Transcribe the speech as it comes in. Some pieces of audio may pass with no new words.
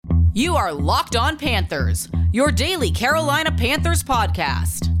You are Locked On Panthers, your daily Carolina Panthers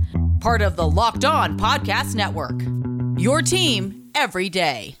podcast. Part of the Locked On Podcast Network. Your team every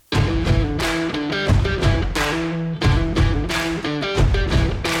day.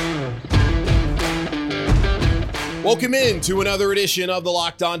 Welcome in to another edition of the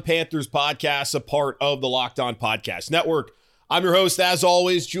Locked On Panthers podcast, a part of the Locked On Podcast Network. I'm your host, as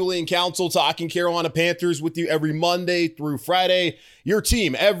always, Julian Council, talking Carolina Panthers with you every Monday through Friday. Your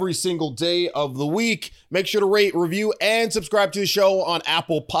team every single day of the week. Make sure to rate, review, and subscribe to the show on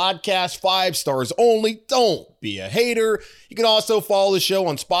Apple Podcasts. 5 stars only. Don't be a hater. You can also follow the show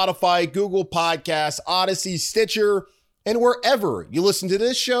on Spotify, Google Podcasts, Odyssey, Stitcher, and wherever you listen to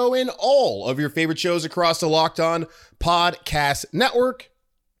this show and all of your favorite shows across the Locked On Podcast Network.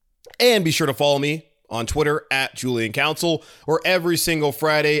 And be sure to follow me on Twitter at Julian Council, where every single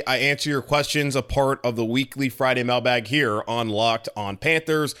Friday I answer your questions, a part of the weekly Friday mailbag here on Locked On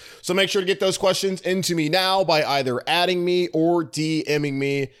Panthers. So make sure to get those questions into me now by either adding me or DMing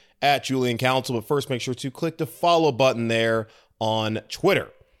me at Julian Council. But first, make sure to click the follow button there on Twitter.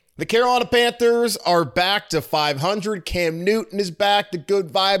 The Carolina Panthers are back to 500. Cam Newton is back. The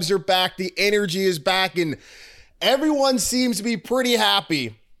good vibes are back. The energy is back. And everyone seems to be pretty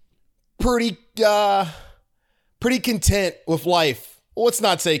happy. Pretty content with life. Well, let's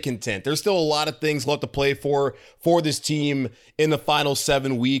not say content. There's still a lot of things left to play for this team in the final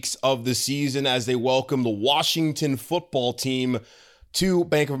 7 weeks of the season as they welcome the Washington football team to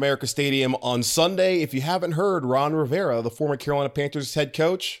Bank of America Stadium on Sunday. If you haven't heard, Ron Rivera, the former Carolina Panthers head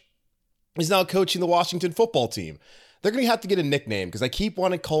coach, is now coaching the Washington football team. They're going to have to get a nickname because I keep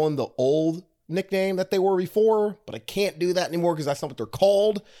wanting to call them the old nickname that they were before, but I can't do that anymore because that's not what they're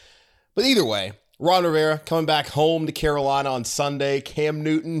called. But either way, Ron Rivera coming back home to Carolina on Sunday. Cam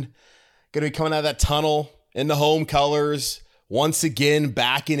Newton going to be coming out of that tunnel in the home colors, once again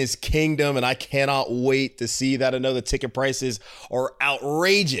back in his kingdom, and I cannot wait to see that. I know the ticket prices are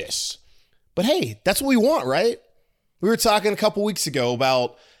outrageous, but hey, that's what we want, right? We were talking a couple weeks ago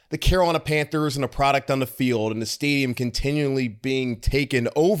about the Carolina Panthers and a product on the field and the stadium continually being taken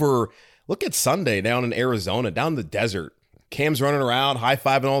over. Look at Sunday down in Arizona, down in the desert. Cam's running around,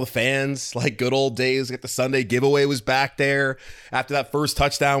 high-fiving all the fans like good old days. Like the Sunday giveaway was back there after that first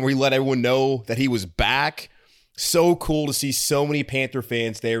touchdown where he let everyone know that he was back. So cool to see so many Panther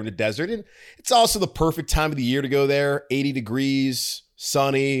fans there in the desert. And it's also the perfect time of the year to go there. 80 degrees,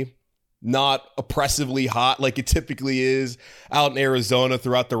 sunny, not oppressively hot like it typically is out in Arizona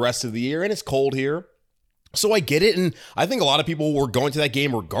throughout the rest of the year. And it's cold here. So I get it, and I think a lot of people were going to that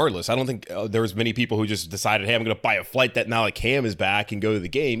game regardless. I don't think there was many people who just decided, hey, I'm going to buy a flight that now that Cam is back and go to the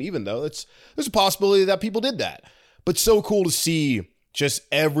game, even though there's a possibility that people did that. But so cool to see just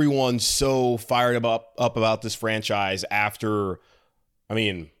everyone so fired up about this franchise after,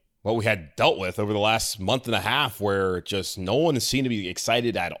 what we had dealt with over the last month and a half where just no one seemed to be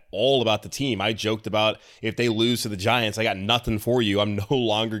excited at all about the team. I joked about if they lose to the Giants, I got nothing for you. I'm no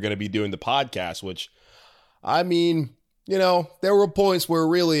longer going to be doing the podcast, which there were points where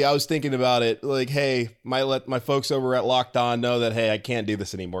really I was thinking about it like, hey, might let my folks over at Locked On know that, hey, I can't do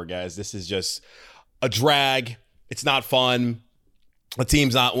this anymore, guys. This is just a drag. It's not fun. The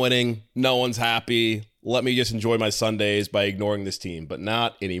team's not winning. No one's happy. Let me just enjoy my Sundays by ignoring this team. But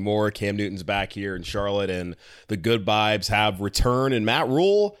not anymore. Cam Newton's back here in Charlotte, and the good vibes have returned. And Matt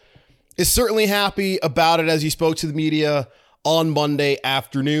Rule is certainly happy about it as he spoke to the media on Monday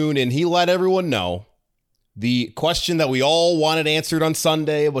afternoon, and he let everyone know the question that we all wanted answered on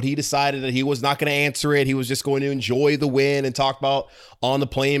Sunday, but he decided that he was not going to answer it. He was just going to enjoy the win and talk about on the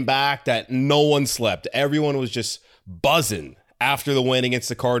plane back that no one slept. Everyone was just buzzing after the win against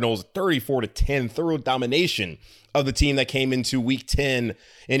the Cardinals, 34-10, thorough domination of the team that came into Week 10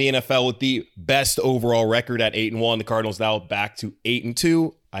 in the NFL with the best overall record at 8-1. The Cardinals now back to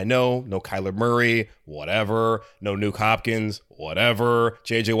 8-2. I know, no Kyler Murray, whatever. No Nuke Hopkins, whatever.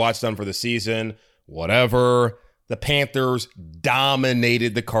 J.J. Watt's done for the season. Whatever. The Panthers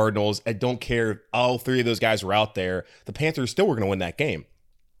dominated the Cardinals. I don't care if all 3 of those guys were out there. The Panthers still were going to win that game.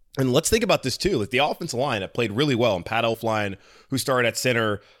 And let's think about this too. Like the offensive line that played really well, and Pat Elflein, who started at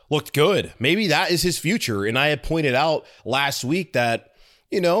center, looked good. Maybe that is his future. And I had pointed out last week that,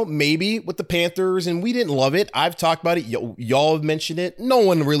 maybe with the Panthers, and we didn't love it. I've talked about it. Y'all have mentioned it. No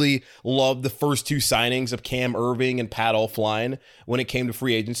one really loved the first 2 signings of Cam Erving and Pat Elflein when it came to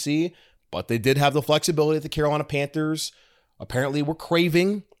free agency. But they did have the flexibility that the Carolina Panthers apparently were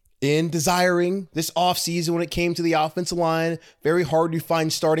craving in desiring this offseason when it came to the offensive line. Very hard to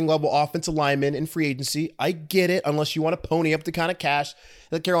find starting level offensive linemen in free agency. I get it, unless you want to pony up the kind of cash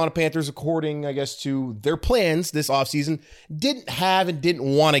that the Carolina Panthers, according, I guess, to their plans this offseason, didn't have and didn't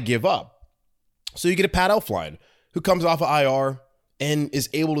want to give up. So you get a Pat Elflein, who comes off of IR and is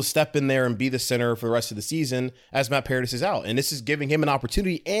able to step in there and be the center for the rest of the season as Matt Paradis is out. And this is giving him an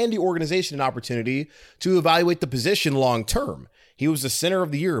opportunity and the organization an opportunity to evaluate the position long term. He was the center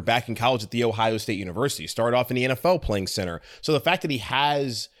of the year back in college at The Ohio State University. Started off in the NFL playing center. So the fact that he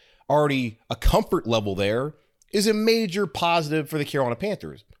has already a comfort level there is a major positive for the Carolina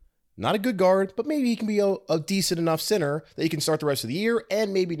Panthers. Not a good guard, but maybe he can be a decent enough center that he can start the rest of the year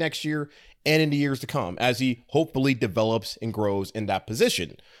and maybe next year and in the years to come as he hopefully develops and grows in that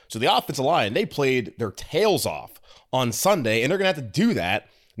position. So the offensive line, they played their tails off on Sunday, and they're going to have to do that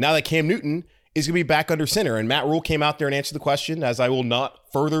now that Cam Newton is going to be back under center. And Matt Rule came out there and answered the question, as I will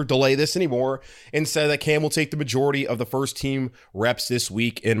not further delay this anymore, and said that Cam will take the majority of the first team reps this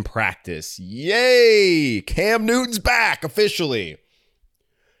week in practice. Yay! Cam Newton's back officially.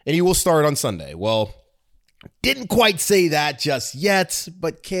 And he will start on Sunday. Well, didn't quite say that just yet,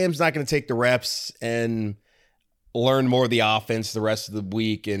 but Cam's not going to take the reps and learn more of the offense the rest of the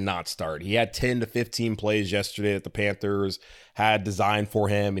week and not start. He had 10 to 15 plays yesterday that the Panthers had designed for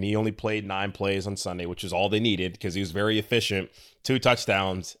him, and he only played 9 plays on Sunday, which is all they needed because he was very efficient. 2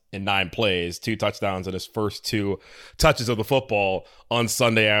 touchdowns in 9 plays, 2 touchdowns in his first 2 touches of the football on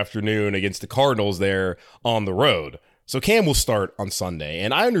Sunday afternoon against the Cardinals there on the road. So Cam will start on Sunday,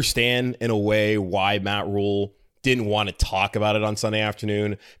 and I understand in a way why Matt Rule didn't want to talk about it on Sunday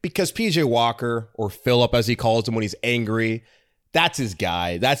afternoon, because PJ Walker, or Phillip as he calls him when he's angry, that's his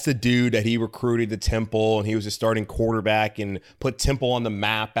guy. That's the dude that he recruited to Temple, and he was a starting quarterback and put Temple on the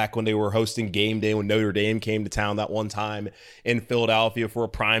map back when they were hosting game day when Notre Dame came to town that one time in Philadelphia for a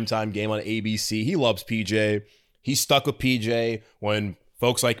primetime game on ABC. He loves PJ. He stuck with PJ when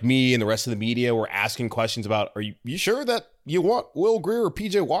folks like me and the rest of the media were asking questions about, are you sure that you want Will Grier or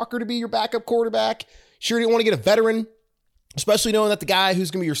PJ Walker to be your backup quarterback? Sure you didn't want to get a veteran, especially knowing that the guy who's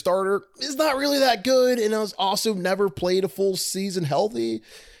going to be your starter is not really that good and has also never played a full season healthy.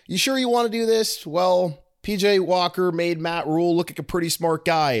 You sure you want to do this? Well, PJ Walker made Matt Rule look like a pretty smart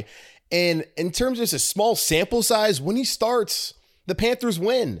guy. And in terms of just a small sample size, when he starts, the Panthers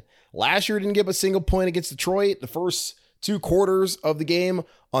win. Last year didn't give a single point against Detroit. The first 2 quarters of the game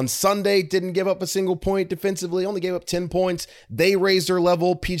on Sunday didn't give up a single point defensively, only gave up 10 points. They raised their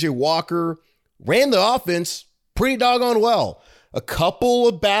level. PJ Walker ran the offense pretty doggone well. A couple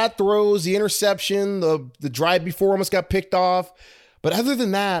of bad throws, the interception, the drive before almost got picked off. But other than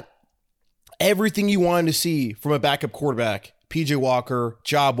that, everything you wanted to see from a backup quarterback, PJ Walker,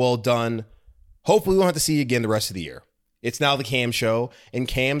 job well done. Hopefully we won't have to see you again the rest of the year. It's now the Cam show, and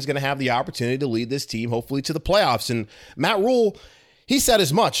Cam's going to have the opportunity to lead this team, hopefully, to the playoffs. And Matt Rule, he said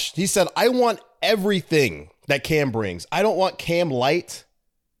as much. He said, I want everything that Cam brings. I don't want Cam Light.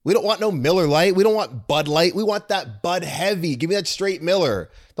 We don't want no Miller Light. We don't want Bud Light. We want that Bud Heavy. Give me that straight Miller.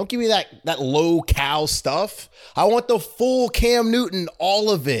 Don't give me that low cal stuff. I want the full Cam Newton,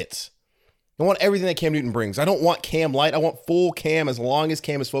 all of it. I want everything that Cam Newton brings. I don't want Cam Light. I want full Cam as long as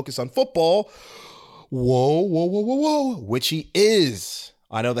Cam is focused on football. Whoa, which he is.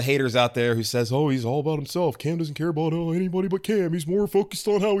 I know the haters out there who says, oh, he's all about himself. Cam doesn't care about anybody but Cam. He's more focused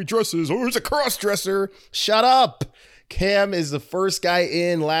on how he dresses. Or he's a cross-dresser. Shut up. Cam is the first guy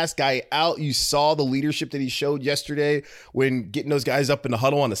in, last guy out. You saw the leadership that he showed yesterday when getting those guys up in the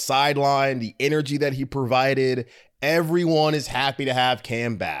huddle on the sideline, the energy that he provided. Everyone is happy to have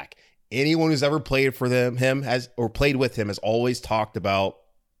Cam back. Anyone who's ever played for him has played with him has always talked about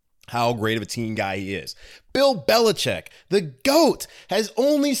how great of a team guy he is. Bill Belichick, the GOAT, has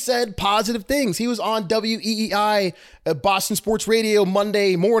only said positive things. He was on WEEI, Boston Sports Radio,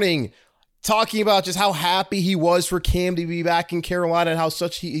 Monday morning, talking about just how happy he was for Cam to be back in Carolina and how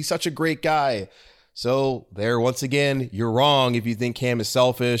he's such a great guy. So there, once again, you're wrong if you think Cam is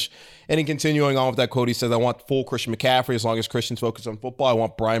selfish. And in continuing on with that quote, he says, I want full Christian McCaffrey as long as Christian's focused on football. I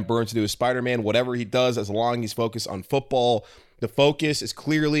want Brian Burns to do his Spider-Man, whatever he does, as long as he's focused on football. The focus is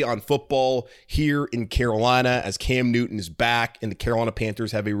clearly on football here in Carolina as Cam Newton is back and the Carolina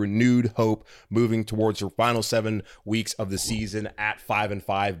Panthers have a renewed hope moving towards their final 7 weeks of the season at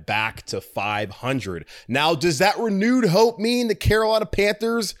 5-5, back to 500. Now, does that renewed hope mean the Carolina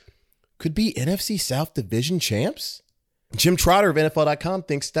Panthers could be NFC South Division champs? Jim Trotter of NFL.com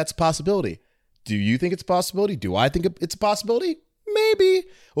thinks that's a possibility. Do you think it's a possibility? Do I think it's a possibility? Maybe.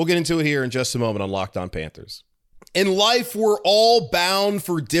 We'll get into it here in just a moment on Locked On Panthers. In life, we're all bound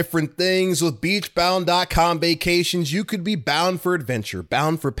for different things. With beachbound.com vacations, you could be bound for adventure,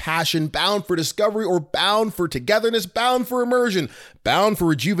 bound for passion, bound for discovery, or bound for togetherness, bound for immersion, bound for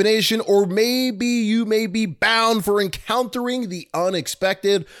rejuvenation, or maybe you may be bound for encountering the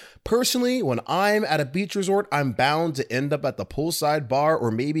unexpected. Personally, when I'm at a beach resort, I'm bound to end up at the poolside bar or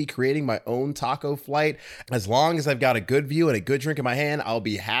maybe creating my own taco flight. As long as I've got a good view and a good drink in my hand, I'll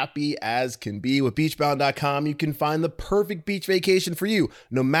be happy as can be. With beachbound.com, you can find the perfect beach vacation for you.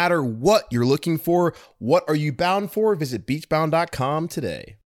 No matter what you're looking for, what are you bound for? Visit beachbound.com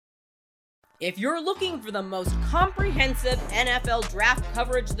today. If you're looking for the most comprehensive NFL draft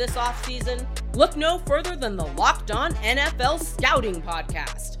coverage this offseason, look no further than the Locked On NFL Scouting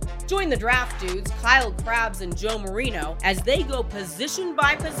Podcast. Join the draft dudes, Kyle Krabs and Joe Marino, as they go position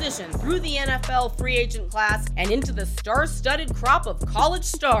by position through the NFL free agent class and into the star-studded crop of college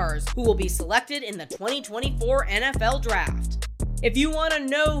stars who will be selected in the 2024 NFL Draft. If you want to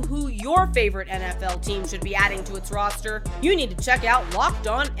know who your favorite NFL team should be adding to its roster, you need to check out Locked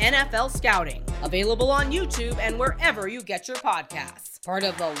On NFL Scouting, available on YouTube and wherever you get your podcasts. Part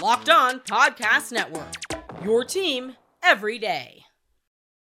of the Locked On Podcast Network, your team every day.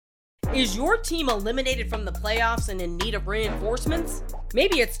 Is your team eliminated from the playoffs and in need of reinforcements?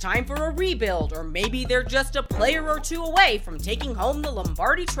 Maybe it's time for a rebuild, or maybe they're just a player or two away from taking home the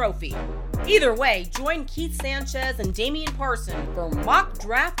Lombardi Trophy. Either way, join Keith Sanchez and Damian Parson for Mock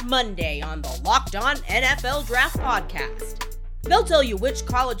Draft Monday on the Locked On NFL Draft Podcast. They'll tell you which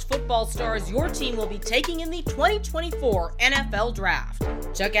college football stars your team will be taking in the 2024 NFL Draft.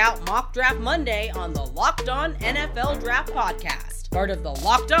 Check out Mock Draft Monday on the Locked On NFL Draft Podcast, part of the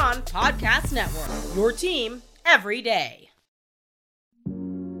Locked On Podcast Network, your team every day.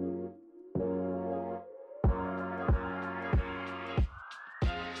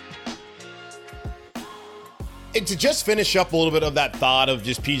 And to just finish up a little bit of that thought of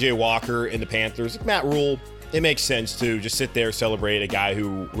just PJ Walker and the Panthers, like Matt Rule, it makes sense to just sit there, celebrate a guy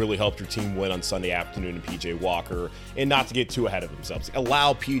who really helped your team win on Sunday afternoon in PJ Walker, and not to get too ahead of themselves.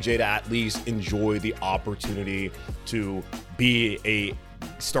 Allow PJ to at least enjoy the opportunity to be a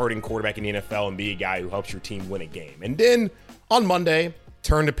starting quarterback in the NFL and be a guy who helps your team win a game. And then on Monday,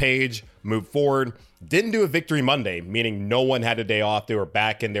 turn the page, move forward. Didn't do a victory Monday, meaning no one had a day off. They were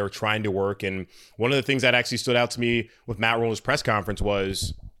back and they were trying to work. And one of the things that actually stood out to me with Matt Rule's press conference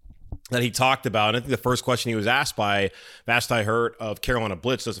was that he talked about, and I think the first question he was asked by Vasti Hurt of Carolina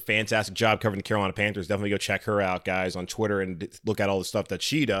Blitz, does a fantastic job covering the Carolina Panthers. Definitely go check her out, guys, on Twitter and look at all the stuff that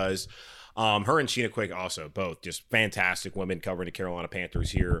she does. Her and Sheena Quick also both just fantastic women covering the Carolina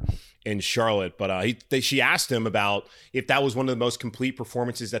Panthers here in Charlotte. But she asked him about if that was one of the most complete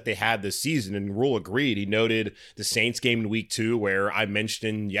performances that they had this season, and Rule agreed. He noted the Saints game in week 2, where I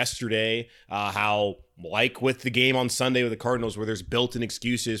mentioned yesterday how, like with the game on Sunday with the Cardinals, where there's built-in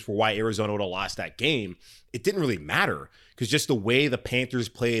excuses for why Arizona would have lost that game, it didn't really matter. Because just the way the Panthers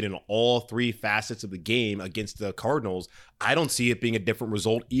played in all 3 facets of the game against the Cardinals, I don't see it being a different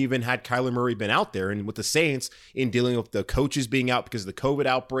result even had Kyler Murray been out there. And with the Saints, in dealing with the coaches being out because of the COVID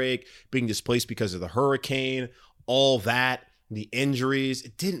outbreak, being displaced because of the hurricane, all that, the injuries,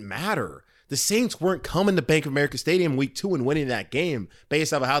 it didn't matter. The Saints weren't coming to Bank of America Stadium week 2 and winning that game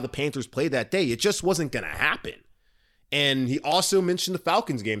based on how the Panthers played that day. It just wasn't going to happen. And he also mentioned the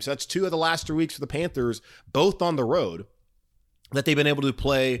Falcons game. So that's 2 of the last 3 weeks for the Panthers, both on the road, that they've been able to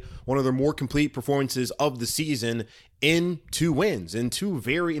play one of their more complete performances of the season in 2 wins, and 2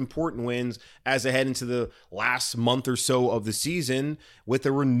 very important wins as they head into the last month or so of the season with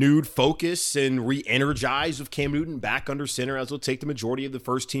a renewed focus and re-energized with Cam Newton back under center, as will take the majority of the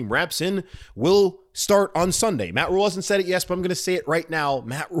first team reps, and will start on Sunday. Matt Rule hasn't said it yet, but I'm going to say it right now.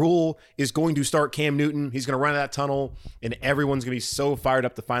 Matt Rule is going to start Cam Newton. He's going to run that tunnel, and everyone's going to be so fired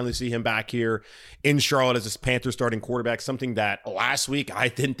up to finally see him back here in Charlotte as a Panthers starting quarterback, something that last week I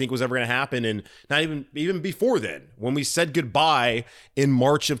didn't think was ever going to happen, and not even before then. When we said goodbye in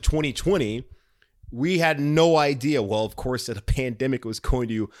March of 2020, we had no idea, well, of course, that a pandemic was going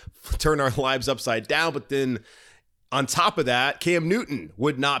to turn our lives upside down, but then on top of that, Cam Newton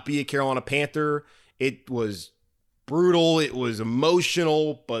would not be a Carolina Panther. It was brutal. It was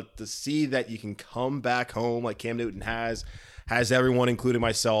emotional, but to see that you can come back home like Cam Newton has everyone, including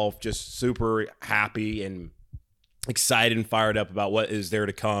myself, just super happy and excited and fired up about what is there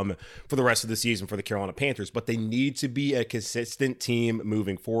to come for the rest of the season for the Carolina Panthers. But they need to be a consistent team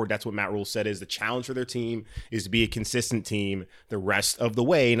moving forward. That's what Matt Rule said is the challenge for their team is to be a consistent team the rest of the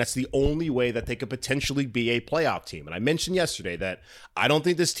way. And that's the only way that they could potentially be a playoff team. And I mentioned yesterday that I don't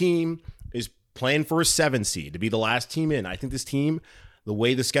think this team is playing for a 7 seed to be the last team in. I think this team, the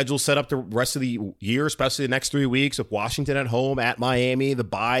way the schedule's set up the rest of the year, especially the next 3 weeks with Washington at home, at Miami, the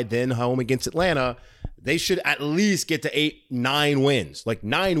bye, then home against Atlanta, they should at least get to 8-9 wins. Like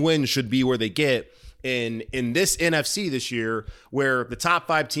 9 wins should be where they get in this NFC this year, where the top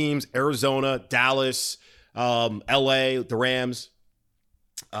 5 teams, Arizona, Dallas, LA, the Rams,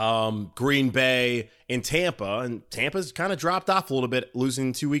 Green Bay, and Tampa's kind of dropped off a little bit,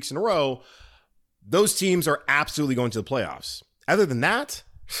 losing 2 weeks in a row. Those teams are absolutely going to the playoffs. Other than that,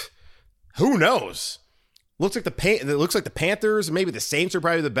 who knows? Looks like the Panthers, maybe the Saints are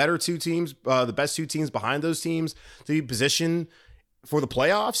probably the better 2 teams, the best 2 teams behind those teams to be positioned for the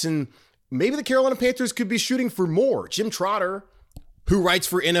playoffs. And maybe the Carolina Panthers could be shooting for more. Jim Trotter, who writes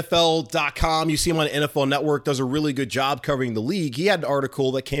for NFL.com, you see him on NFL Network, does a really good job covering the league. He had an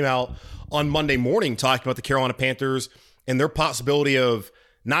article that came out on Monday morning talking about the Carolina Panthers and their possibility of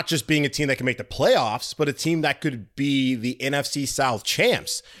not just being a team that can make the playoffs, but a team that could be the NFC South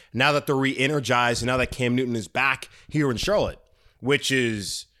champs now that they're re-energized and now that Cam Newton is back here in Charlotte, which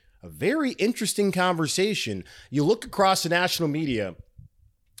is a very interesting conversation. You look across the national media,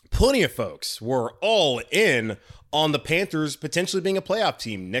 plenty of folks were all in on the Panthers potentially being a playoff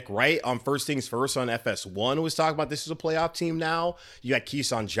team. Nick Wright on First Things First on FS1 was talking about this is a playoff team now. You got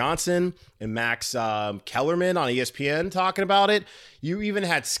Keeson Johnson and Max Kellerman on ESPN talking about it. You even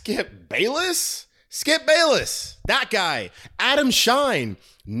had Skip Bayless, that guy. Adam Shine,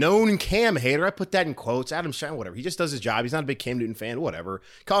 known Cam hater. I put that in quotes. Adam Shine, whatever. He just does his job. He's not a big Cam Newton fan, whatever.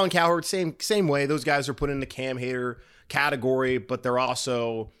 Colin Cowherd, same way. Those guys are put in the Cam hater category, but they're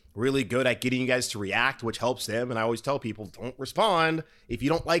also really good at getting you guys to react, which helps them. And I always tell people, don't respond. If you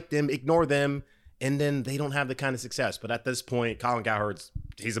don't like them, ignore them. And then they don't have the kind of success. But at this point, Colin Cowherd's,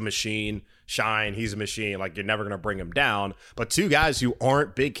 he's a machine. Shine, he's a machine. Like, you're never going to bring him down. But 2 guys who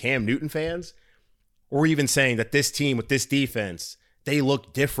aren't big Cam Newton fans were even saying that this team with this defense, they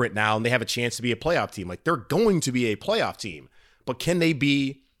look different now and they have a chance to be a playoff team. Like, they're going to be a playoff team. But can they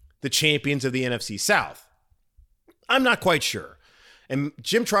be the champions of the NFC South? I'm not quite sure. And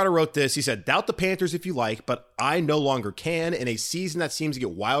Jim Trotter wrote this. He said, doubt the Panthers if you like, but I no longer can. In a season that seems to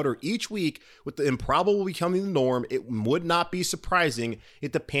get wilder each week with the improbable becoming the norm, it would not be surprising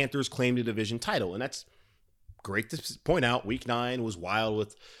if the Panthers claimed a division title. And that's great to point out. Week 9 was wild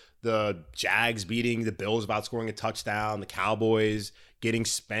with the Jags beating the Bills about scoring a touchdown, the Cowboys getting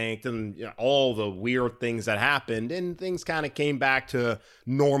spanked, and all the weird things that happened. And things kind of came back to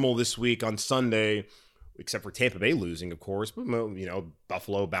normal this week on Sunday, except for Tampa Bay losing, of course, but,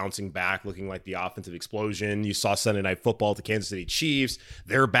 Buffalo bouncing back, looking like the offensive explosion. You saw Sunday Night Football at the Kansas City Chiefs.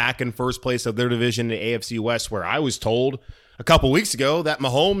 They're back in first place of their division in the AFC West, where I was told a couple weeks ago that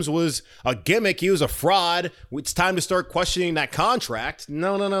Mahomes was a gimmick. He was a fraud. It's time to start questioning that contract.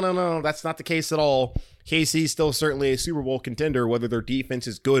 No. That's not the case at all. KC's still certainly a Super Bowl contender, whether their defense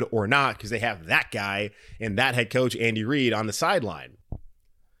is good or not, because they have that guy and that head coach, Andy Reid, on the sideline.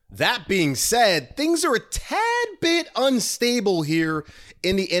 That being said, things are a tad bit unstable here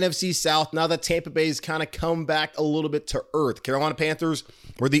in the NFC South now that Tampa Bay's kind of come back a little bit to earth. Carolina Panthers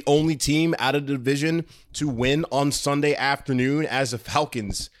were the only team out of the division to win on Sunday afternoon, as the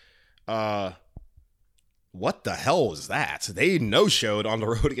Falcons, what the hell was that? They no-showed on the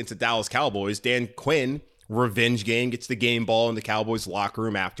road against the Dallas Cowboys. Dan Quinn, revenge game, gets the game ball in the Cowboys locker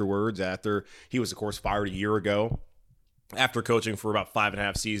room afterwards, after he was, of course, fired a year ago, after coaching for about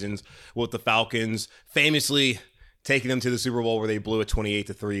 5.5 seasons with the Falcons, famously taking them to the Super Bowl where they blew a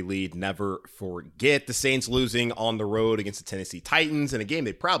 28-3 lead. Never forget the Saints losing on the road against the Tennessee Titans in a game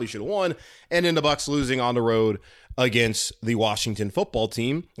they probably should have won, and then the Bucs losing on the road against the Washington football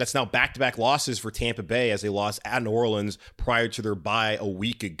team. That's now back-to-back losses for Tampa Bay, as they lost at New Orleans prior to their bye a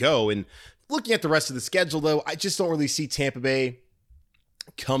week ago. And looking at the rest of the schedule, though, I just don't really see Tampa Bay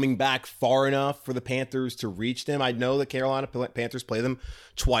coming back far enough for the Panthers to reach them. I know the Carolina Panthers play them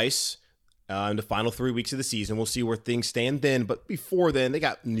twice in the final 3 weeks of the season. We'll see where things stand then. But before then, they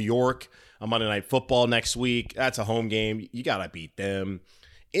got New York on Monday Night Football next week. That's a home game. You got to beat them.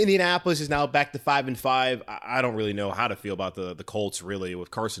 Indianapolis is now back to 5-5. I don't really know how to feel about the Colts, really.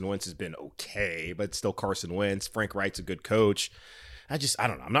 With Carson Wentz has been okay, but still Carson Wentz. Frank Wright's a good coach. I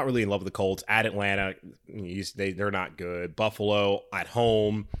don't know. I'm not really in love with the Colts. At Atlanta, they're not good. Buffalo at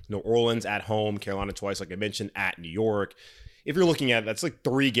home. New Orleans at home. Carolina twice, like I mentioned, at New York. If you're looking at it, that's like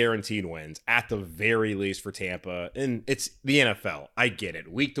 3 guaranteed wins at the very least for Tampa. And it's the NFL. I get it.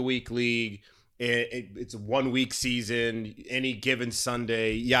 Week-to-week league. It's a 1-week season. Any given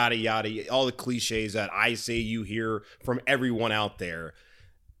Sunday, yada, yada. All the cliches that I say you hear from everyone out there.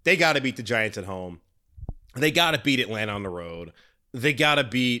 They got to beat the Giants at home. They got to beat Atlanta on the road. they got to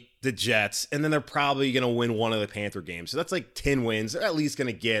beat the Jets, and then they're probably going to win one of the Panther games. So that's like 10 wins. They're at least going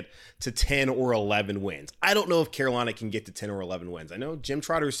to get to 10 or 11 wins. I don't know if Carolina can get to 10 or 11 wins. I know Jim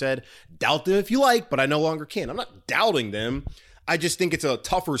Trotter said, doubt them if you like, but I no longer can. I'm not doubting them. I just think it's a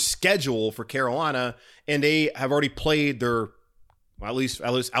tougher schedule for Carolina, and they have already played their, well, at least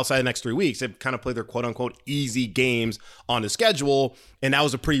outside the next 3 weeks, they've kind of played their quote-unquote easy games on the schedule, and that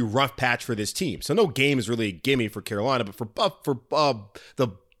was a pretty rough patch for this team. So no game is really a gimme for Carolina, but for the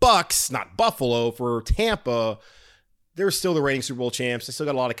Bucks, not Buffalo, for Tampa, they're still the reigning Super Bowl champs. They still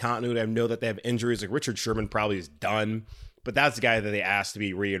got a lot of continuity. I know that they have injuries. Like Richard Sherman probably is done, but that's the guy that they asked to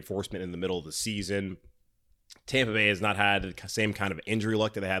be reinforcement in the middle of the season. Tampa Bay has not had the same kind of injury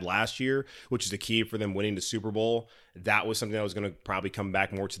luck that they had last year, which is the key for them winning the Super Bowl. That was something that was going to probably come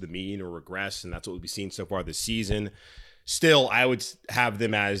back more to the mean or regress, and that's what we've seen so far this season. Still, I would have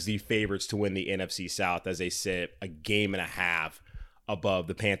them as the favorites to win the NFC South as they sit a game and a half above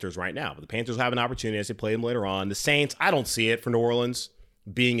the Panthers right now. But the Panthers will have an opportunity as they play them later on. The Saints, I don't see it for New Orleans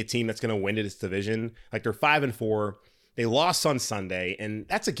being a team that's going to win this division. Like, they're 5-4. They lost on Sunday, and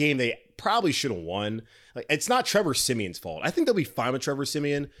that's a game they probably should have won. Like, it's not Trevor Siemian's fault. I think they'll be fine with Trevor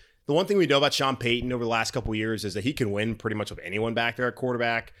Siemian. The one thing we know about Sean Payton over the last couple of years is that he can win pretty much with anyone back there at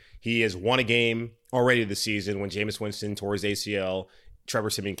quarterback. He has won a game already this season when Jameis Winston tore his ACL. Trevor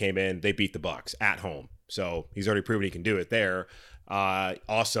Siemian came in. They beat the Bucs at home. So he's already proven he can do it there.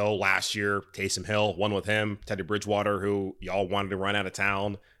 Also, last year, Taysom Hill won with him. Teddy Bridgewater, who y'all wanted to run out of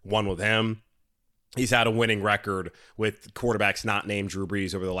town, won with him. He's had a winning record with quarterbacks not named Drew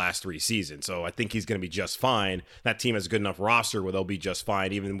Brees over the last 3 seasons. So I think he's going to be just fine. That team has a good enough roster where they'll be just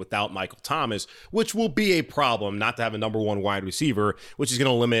fine, even without Michael Thomas, which will be a problem not to have a number 1 wide receiver, which is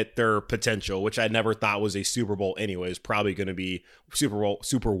going to limit their potential, which I never thought was a Super Bowl anyways. Probably going to be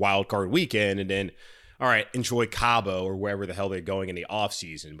super wild card weekend. And then, all right, enjoy Cabo or wherever the hell they're going in the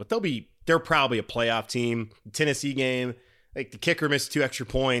offseason. But they're probably a playoff team. The Tennessee game, like the kicker missed 2 extra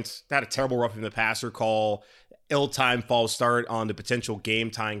points, had a terrible roughing the passer call, ill-timed false start on the potential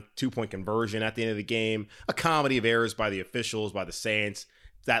game-tying 2-point conversion at the end of the game, a comedy of errors by the officials, by the Saints,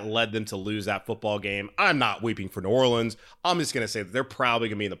 that led them to lose that football game. I'm not weeping for New Orleans. I'm just going to say that they're probably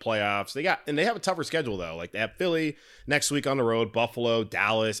going to be in the playoffs. They have a tougher schedule, though. Like, they have Philly next week on the road, Buffalo,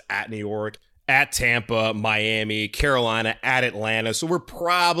 Dallas, at New York, at Tampa, Miami, Carolina, at Atlanta. So we're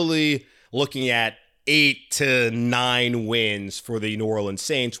probably looking at 8 to 9 wins for the New Orleans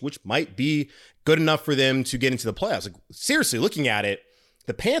Saints, which might be good enough for them to get into the playoffs. Like, seriously, looking at it,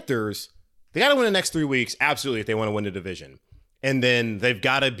 the Panthers, they got to win the next 3 weeks, absolutely, if they want to win the division. And then they've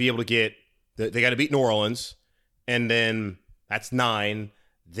got to be able to they got to beat New Orleans, and then that's 9.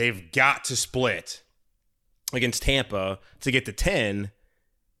 They've got to split against Tampa to get to 10,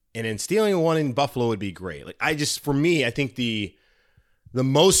 and then stealing one in Buffalo would be great. Like, for me, I think the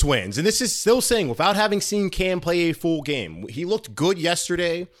most wins, and this is still saying without having seen Cam play a full game. He looked good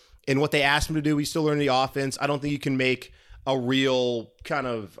yesterday in what they asked him to do. He's still learning the offense. I don't think you can make a real kind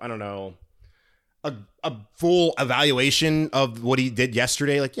of, I don't know, a full evaluation of what he did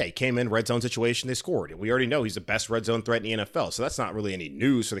yesterday. Like, yeah, he came in, red zone situation, they scored. We already know he's the best red zone threat in the NFL. So that's not really any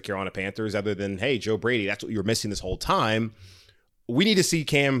news for the Carolina Panthers other than, hey, Joe Brady, that's what you were missing this whole time. We need to see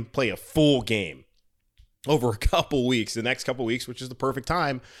Cam play a full game over a couple weeks, the next couple weeks, which is the perfect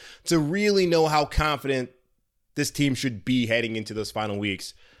time to really know how confident this team should be heading into those final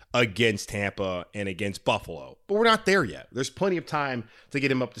weeks against Tampa and against Buffalo. But we're not there yet. There's plenty of time to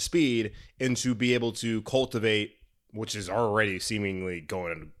get him up to speed and to be able to cultivate, which is already seemingly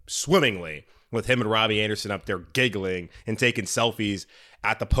going swimmingly, with him and Robbie Anderson up there giggling and taking selfies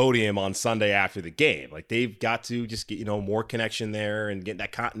at the podium on Sunday after the game. Like, they've got to just get, more connection there and get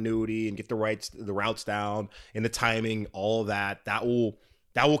that continuity and get the routes down and the timing, all of that. That will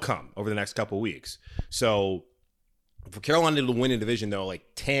come over the next couple of weeks. So for Carolina to win a division, though, like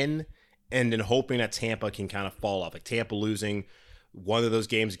 10, and then hoping that Tampa can kind of fall off. Like, Tampa losing one of those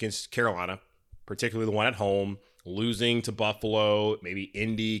games against Carolina, particularly the one at home, losing to Buffalo, maybe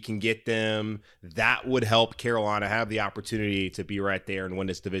Indy can get them. That would help Carolina have the opportunity to be right there and win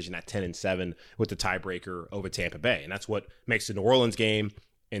this division at 10-7 with the tiebreaker over Tampa Bay. And that's what makes the New Orleans game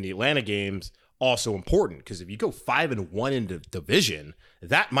and the Atlanta games also important, because if you go 5-1 in the division,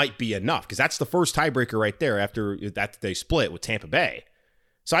 that might be enough, because that's the first tiebreaker right there after that they split with Tampa Bay.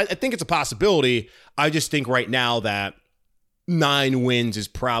 So I think it's a possibility. I just think right now that 9 wins is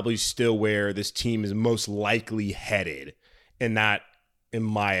probably still where this team is most likely headed. And that, in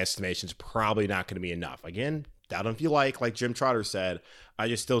my estimation, is probably not going to be enough. Again, doubt if you like Jim Trotter said. I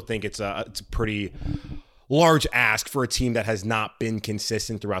just still think it's a pretty large ask for a team that has not been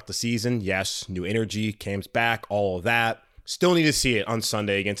consistent throughout the season. Yes, new energy, Cam's back, all of that. Still need to see it on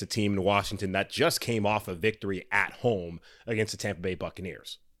Sunday against a team in Washington that just came off a victory at home against the Tampa Bay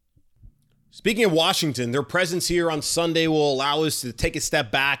Buccaneers. Speaking of Washington, their presence here on Sunday will allow us to take a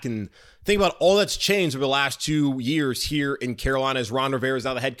step back and think about all that's changed over the last 2 years here in Carolina, as Ron Rivera is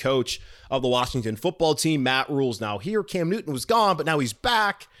now the head coach of the Washington football team. Matt Rule's now here. Cam Newton was gone, but now he's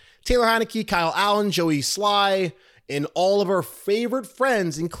back. Taylor Heineke, Kyle Allen, Joey Sly, and all of our favorite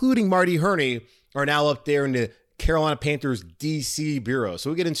friends, including Marty Herney, are now up there in the Carolina Panthers DC Bureau. So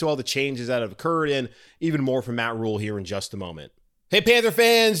we'll get into all the changes that have occurred and even more from Matt Rule here in just a moment. Hey, Panther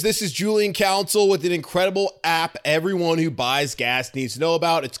fans, this is Julian Council with an incredible app everyone who buys gas needs to know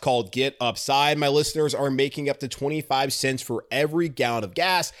about. It's called Get Upside. My listeners are making up to 25 cents for every gallon of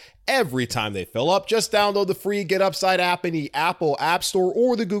gas every time they fill up. Just download the free Get Upside app in the Apple App Store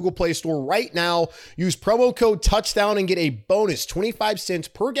or the Google Play Store right now. Use promo code TOUCHDOWN and get a bonus 25 cents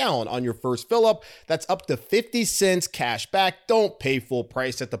per gallon on your first fill up. That's up to 50 cents cash back. Don't pay full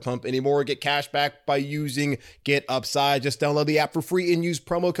price at the pump anymore. Get cash back by using Get Upside. Just download the app for free and use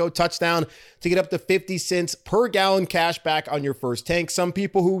promo code TOUCHDOWN to get up to 50 cents per gallon cash back on your first tank. Some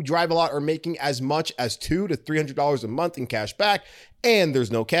people who drive a lot are making as much as $200 to $300 a month in cash back. And there's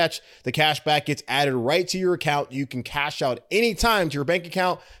no catch. The cash back gets added right to your account. You can cash out anytime to your bank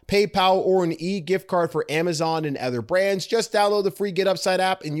account, PayPal, or an e-gift card for Amazon and other brands. Just download the free Get Upside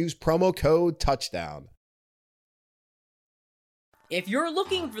app and use promo code TOUCHDOWN. If you're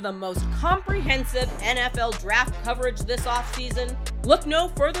looking for the most comprehensive NFL draft coverage this offseason, look no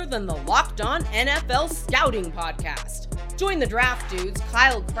further than the Locked On NFL Scouting Podcast. Join the draft dudes,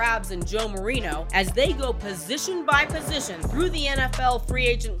 Kyle Krabs and Joe Marino, as they go position by position through the NFL free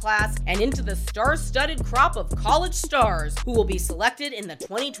agent class and into the star-studded crop of college stars who will be selected in the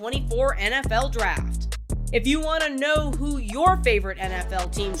 2024 NFL Draft. If you want to know who your favorite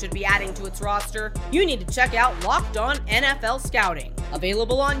NFL team should be adding to its roster, you need to check out Locked On NFL Scouting,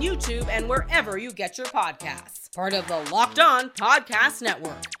 available on YouTube and wherever you get your podcasts. Part of the Locked On Podcast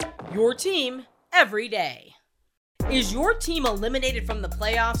Network, your team every day. Is your team eliminated from the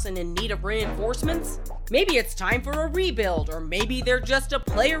playoffs and in need of reinforcements? Maybe it's time for a rebuild, or maybe they're just a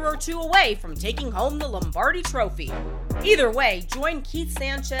player or two away from taking home the Lombardi Trophy. Either way, join Keith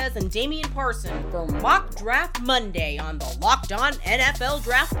Sanchez and Damian Parson for Mock Draft Monday on the Locked On NFL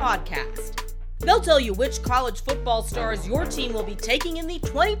Draft Podcast. They'll tell you which college football stars your team will be taking in the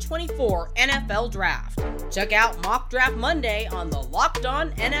 2024 NFL Draft. Check out Mock Draft Monday on the Locked On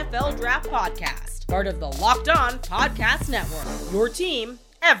NFL Draft Podcast, part of the Locked On Podcast Network, your team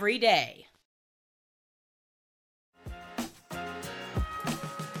every day.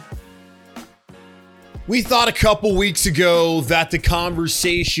 We thought a couple weeks ago that the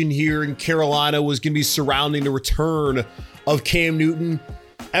conversation here in Carolina was going to be surrounding the return of Cam Newton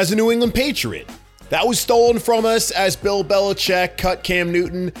as a New England Patriot. That was stolen from us as Bill Belichick cut Cam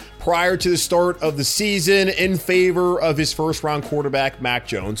Newton prior to the start of the season in favor of his first-round quarterback, Mac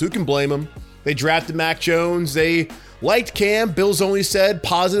Jones. Who can blame him? They drafted Mac Jones. They liked Cam. Bill's only said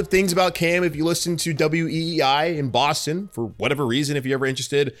positive things about Cam if you listen to WEEI in Boston, for whatever reason, if you're ever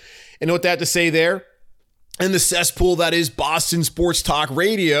interested in what they have to say there. In the cesspool that is Boston Sports Talk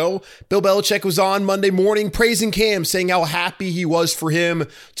Radio, Bill Belichick was on Monday morning praising Cam, saying how happy he was for him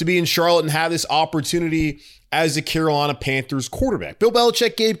to be in Charlotte and have this opportunity as the Carolina Panthers quarterback. Bill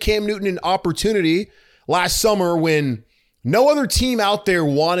Belichick gave Cam Newton an opportunity last summer when no other team out there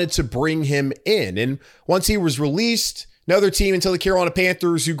wanted to bring him in. And once he was released, another team until the Carolina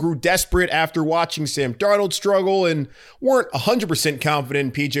Panthers, who grew desperate after watching Sam Darnold struggle and weren't 100%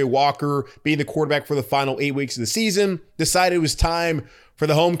 confident in PJ Walker being the quarterback for the final 8 weeks of the season, decided it was time for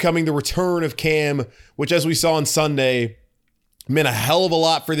the homecoming, the return of Cam, which, as we saw on Sunday, meant a hell of a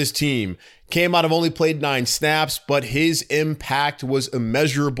lot for this team. Cam might have only played 9 snaps, but his impact was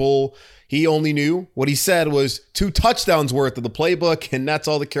immeasurable. He only knew what he said was 2 touchdowns worth of the playbook, and that's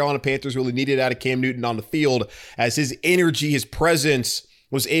all the Carolina Panthers really needed out of Cam Newton on the field, as his energy, his presence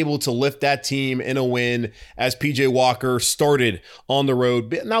was able to lift that team in a win as PJ Walker started on the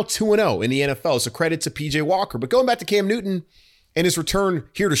road, now 2-0 in the NFL. So credit to PJ Walker. But going back to Cam Newton and his return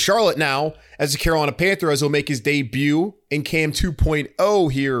here to Charlotte now as a Carolina Panther, as he'll make his debut in Cam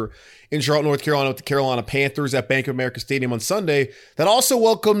 2.0 here in Charlotte, North Carolina with the Carolina Panthers at Bank of America Stadium on Sunday. That also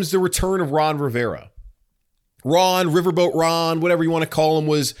welcomes the return of Ron Rivera. Ron, Riverboat Ron, whatever you want to call him,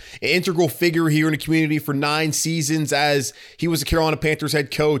 was an integral figure here in the community for 9 seasons as he was the Carolina Panthers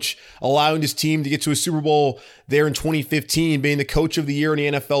head coach, allowing his team to get to a Super Bowl there in 2015, being the coach of the year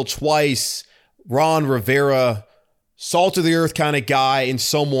in the NFL twice. Ron Rivera, salt of the earth kind of guy, and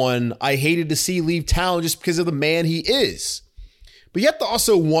someone I hated to see leave town just because of the man he is. But you have to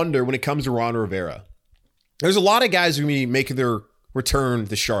also wonder when it comes to Ron Rivera, There's a lot of guys who are going to be making their return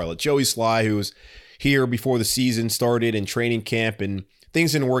to Charlotte. Joey Sly, who was here before the season started in training camp, and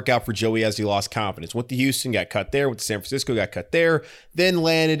things didn't work out for Joey as he lost confidence. Went to Houston, got cut there. Went to San Francisco, got cut there. Then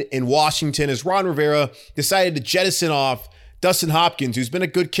landed in Washington as Ron Rivera decided to jettison off Dustin Hopkins, who's been a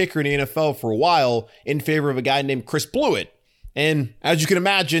good kicker in the NFL for a while, in favor of a guy named Chris Blewett. And as you can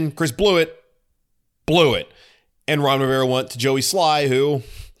imagine, Chris Blewett blew it. And Ron Rivera went to Joey Sly, who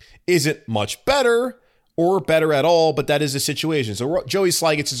isn't much better or better at all, but that is the situation. So Joey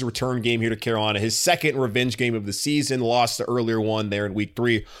Sly gets his return game here to Carolina, his second revenge game of the season, lost the earlier one there in week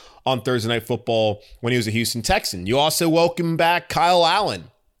 3 on Thursday Night Football when he was a Houston Texan. You also welcome back Kyle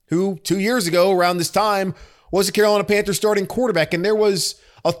Allen, who 2 years ago around this time was a Carolina Panthers starting quarterback, and there was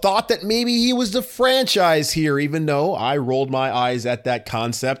a thought that maybe he was the franchise here, even though I rolled my eyes at that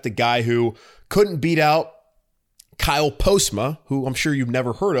concept. A guy who couldn't beat out Kyle Postma, who I'm sure you've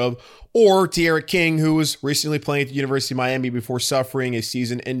never heard of, or T'Eric King, who was recently playing at the University of Miami before suffering a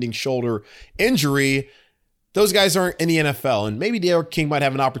season-ending shoulder injury. Those guys aren't in the NFL, and maybe T'Eric King might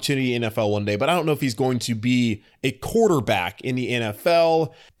have an opportunity in the NFL one day, but I don't know if he's going to be a quarterback in the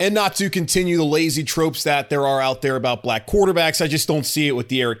NFL. And not to continue the lazy tropes that there are out there about black quarterbacks, I just don't see it with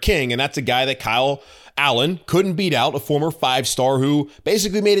T'Eric King, and that's a guy that Kyle Allen couldn't beat out, a former 5-star who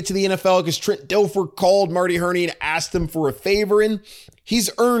basically made it to the NFL because Trent Dilfer called Marty Hurney and asked him for a favor, and he's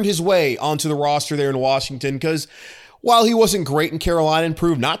earned his way onto the roster there in Washington because while he wasn't great in Carolina and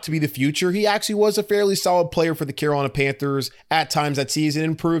proved not to be the future, he actually was a fairly solid player for the Carolina Panthers at times that season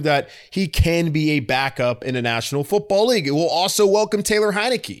and proved that he can be a backup in the National Football League. It will also welcome Taylor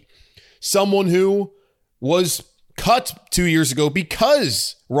Heinicke, someone who was cut 2 years ago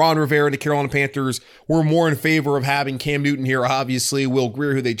because Ron Rivera and the Carolina Panthers were more in favor of having Cam Newton here, obviously, Will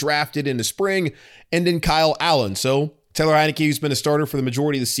Grier, who they drafted in the spring, and then Kyle Allen. So Taylor Heinicke, who's been a starter for the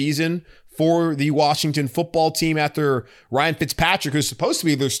majority of the season for the Washington football team after Ryan Fitzpatrick, who's supposed to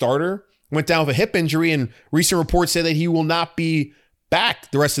be their starter, went down with a hip injury, and recent reports say that he will not be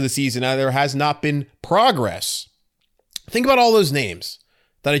back the rest of the season. Now, there has not been progress. Think about all those names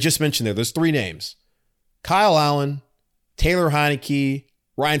that I just mentioned there. Those 3 names. Kyle Allen, Taylor Heinicke,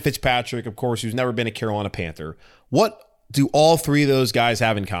 Ryan Fitzpatrick, of course, who's never been a Carolina Panther. What do all 3 of those guys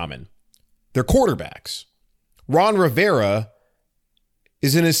have in common? They're quarterbacks. Ron Rivera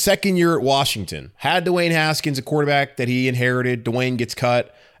is in his second year at Washington. Had Dwayne Haskins, a quarterback that he inherited. Dwayne gets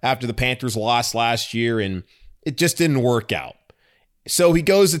cut after the Panthers lost last year, and it just didn't work out. So he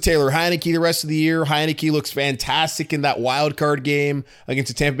goes to Taylor Heinicke the rest of the year. Heinicke looks fantastic in that wild card game against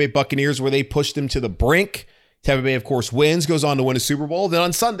the Tampa Bay Buccaneers where they pushed him to the brink. Tampa Bay, of course, wins, goes on to win a Super Bowl. Then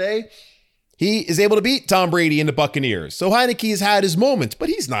on Sunday, he is able to beat Tom Brady and the Buccaneers. So Heinicke has had his moments, but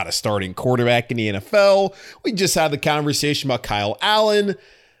he's not a starting quarterback in the NFL. We just had the conversation about Kyle Allen.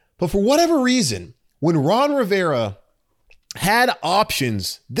 But for whatever reason, when Ron Rivera had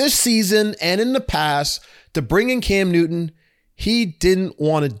options this season and in the past to bring in Cam Newton, he didn't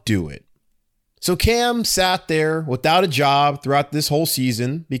want to do it. So Cam sat there without a job throughout this whole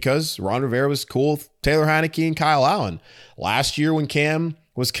season because Ron Rivera was cool with Taylor Heinicke and Kyle Allen. Last year when Cam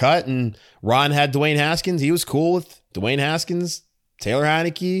was cut and Ron had Dwayne Haskins, he was cool with Dwayne Haskins, Taylor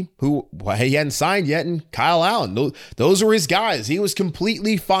Heinicke, who he hadn't signed yet, and Kyle Allen. Those were his guys. He was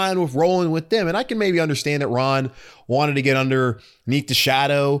completely fine with rolling with them. And I can maybe understand that Ron wanted to get underneath the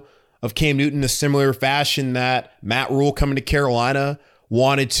shadow of Cam Newton in a similar fashion that Matt Rule coming to Carolina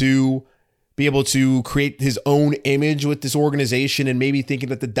wanted to be able to create his own image with this organization and maybe thinking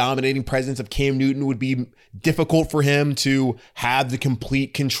that the dominating presence of Cam Newton would be difficult for him to have the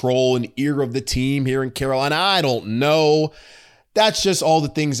complete control and ear of the team here in Carolina. I don't know. That's just all the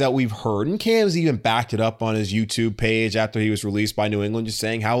things that we've heard. And Cam's even backed it up on his YouTube page after he was released by New England, just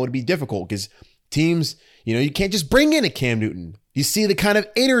saying how it would be difficult because teams, you can't just bring in a Cam Newton. You see the kind of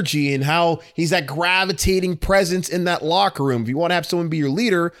energy and how he's that gravitating presence in that locker room. If you want to have someone be your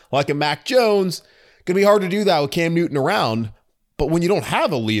leader, like a Mac Jones, it's going to be hard to do that with Cam Newton around. But when you don't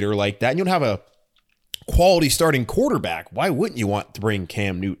have a leader like that, and you don't have a quality starting quarterback, why wouldn't you want to bring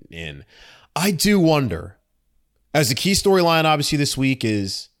Cam Newton in? I do wonder. As the key storyline, obviously, this week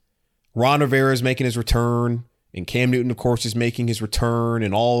is Ron Rivera is making his return, and Cam Newton, of course, is making his return,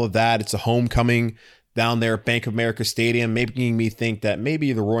 and all of that. It's a homecoming down there at Bank of America Stadium, making me think that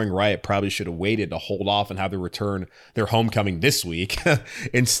maybe the Roaring Riot probably should have waited to hold off and have their homecoming this week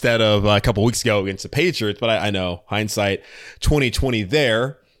instead of a couple weeks ago against the Patriots. But I know hindsight 2020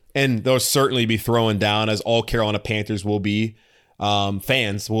 there, and they'll certainly be throwing down as all Carolina Panthers will be.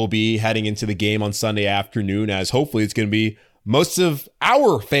 Fans will be heading into the game on Sunday afternoon, as hopefully it's going to be most of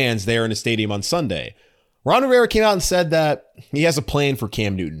our fans there in the stadium on Sunday. Ron Rivera came out and said that he has a plan for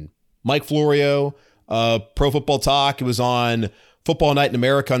Cam Newton. Mike Florio, Pro Football Talk. It was on Football Night in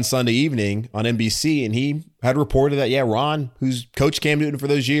America on Sunday evening on NBC, and he had reported that, yeah, Ron, who's coached Cam Newton for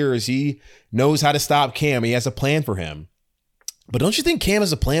those years, he knows how to stop Cam. He has a plan for him. But don't you think Cam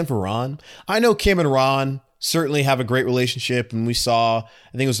has a plan for Ron? I know Cam and Ron certainly have a great relationship, and we saw,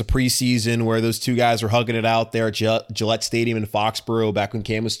 I think it was the preseason where those two guys were hugging it out there at Gillette Stadium in Foxborough back when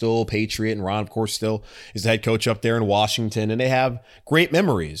Cam was still a Patriot and Ron, of course, still is the head coach up there in Washington. And they have great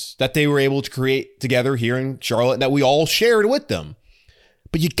memories that they were able to create together here in Charlotte that we all shared with them.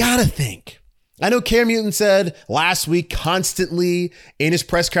 But you got to think. I know Cam Newton said last week constantly in his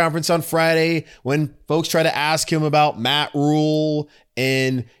press conference on Friday when folks try to ask him about Matt Rule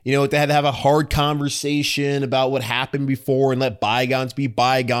and, you know, they had to have a hard conversation about what happened before and let bygones be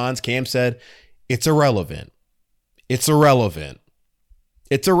bygones. Cam said, it's irrelevant. It's irrelevant.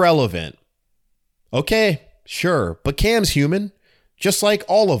 It's irrelevant. Okay, sure. But Cam's human, just like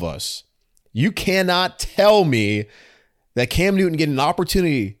all of us. You cannot tell me that Cam Newton get an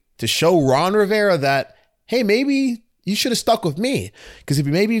opportunity to show Ron Rivera that, hey, maybe you should have stuck with me. Because if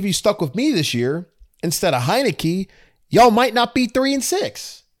you stuck with me this year instead of Heineke, y'all might not be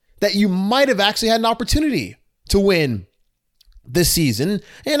 3-6. That you might have actually had an opportunity to win this season.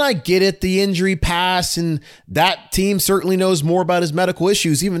 And I get it, the injury pass, and that team certainly knows more about his medical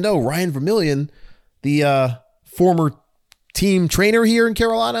issues, even though Ryan Vermillion, the former team trainer here in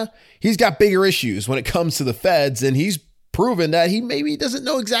Carolina, he's got bigger issues when it comes to the feds, and he's proven that he maybe doesn't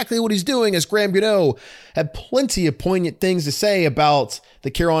know exactly what he's doing, as Graham Gano had plenty of poignant things to say about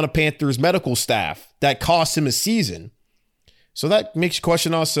the Carolina Panthers medical staff that cost him a season. So that makes you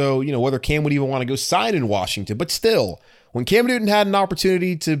question also, you know, whether Cam would even want to go sign in Washington. But still, when Cam Newton had an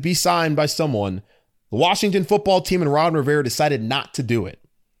opportunity to be signed by someone, the Washington football team and Ron Rivera decided not to do it.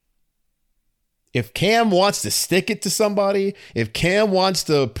 If Cam wants to stick it to somebody, if Cam wants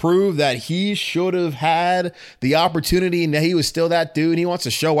to prove that he should have had the opportunity and that he was still that dude and he wants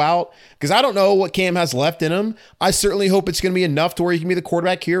to show out, because I don't know what Cam has left in him. I certainly hope it's going to be enough to where he can be the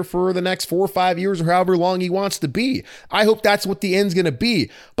quarterback here for the next 4 or 5 years or however long he wants to be. I hope that's what the end's going to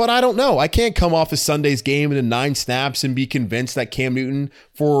be, but I don't know. I can't come off of Sunday's game into 9 snaps and be convinced that Cam Newton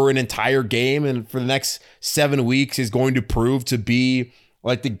for an entire game and for the next 7 weeks is going to prove to be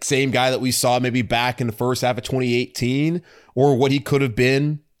like the same guy that we saw maybe back in the first half of 2018, or what he could have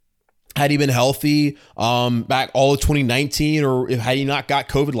been had he been healthy back all of 2019, or had he not got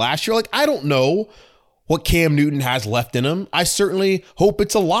COVID last year. Like, I don't know what Cam Newton has left in him. I certainly hope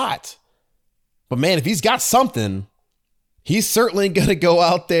it's a lot. But man, if he's got something, he's certainly going to go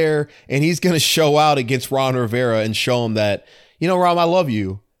out there and he's going to show out against Ron Rivera and show him that, you know, Ron, I love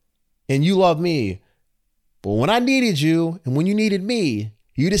you and you love me. But when I needed you and when you needed me,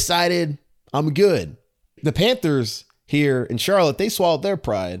 you decided I'm good. The Panthers here in Charlotte, they swallowed their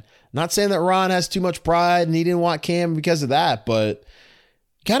pride. Not saying that Ron has too much pride and he didn't want Cam because of that, but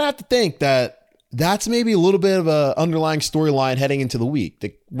you kind of have to think that that's maybe a little bit of an underlying storyline heading into the week.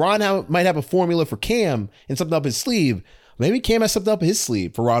 That Ron might have a formula for Cam and something up his sleeve. Maybe Cam has something up his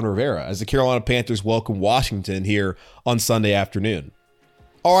sleeve for Ron Rivera as the Carolina Panthers welcome Washington here on Sunday afternoon.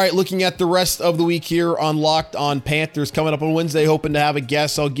 All right, looking at the rest of the week here on Locked On Panthers. Coming up on Wednesday, hoping to have a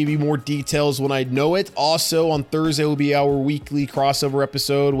guest. I'll give you more details when I know it. Also, on Thursday will be our weekly crossover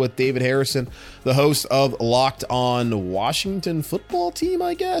episode with David Harrison, the host of Locked On Washington Football Team,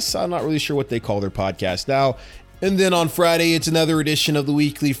 I guess. I'm not really sure what they call their podcast now. And then on Friday, it's another edition of the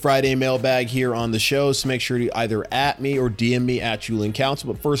weekly Friday mailbag here on the show. So make sure to either at me or DM me at Julian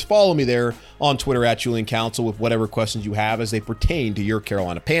Council. But first, follow me there on Twitter at Julian Council with whatever questions you have as they pertain to your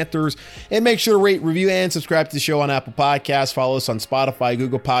Carolina Panthers. And make sure to rate, review, and subscribe to the show on Apple Podcasts. Follow us on Spotify,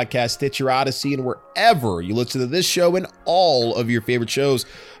 Google Podcasts, Stitcher, Odyssey, and wherever you listen to this show and all of your favorite shows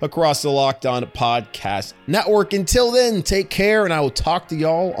across the Locked On Podcast Network. Until then, take care, and I will talk to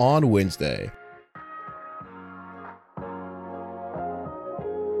y'all on Wednesday.